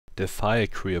The fire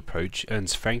crew approach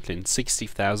earns Franklin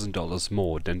 $60,000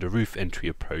 more than the roof entry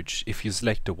approach if you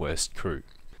select the worst crew.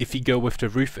 If you go with the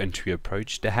roof entry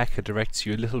approach, the hacker directs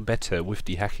you a little better with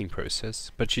the hacking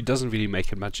process, but she doesn't really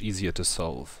make it much easier to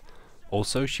solve.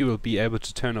 Also, she will be able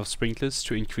to turn off sprinklers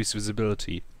to increase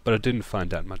visibility, but I didn't find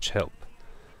that much help.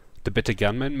 The better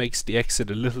gunman makes the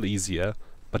exit a little easier,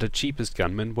 but the cheapest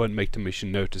gunman won't make the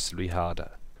mission noticeably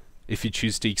harder. If you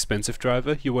choose the expensive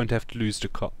driver, you won't have to lose the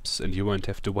cops, and you won't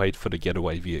have to wait for the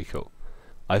getaway vehicle.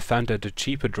 I found that the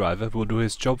cheaper driver will do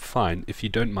his job fine if you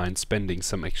don't mind spending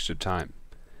some extra time.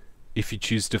 If you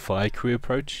choose the fire crew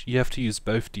approach, you have to use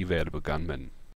both the available gunmen.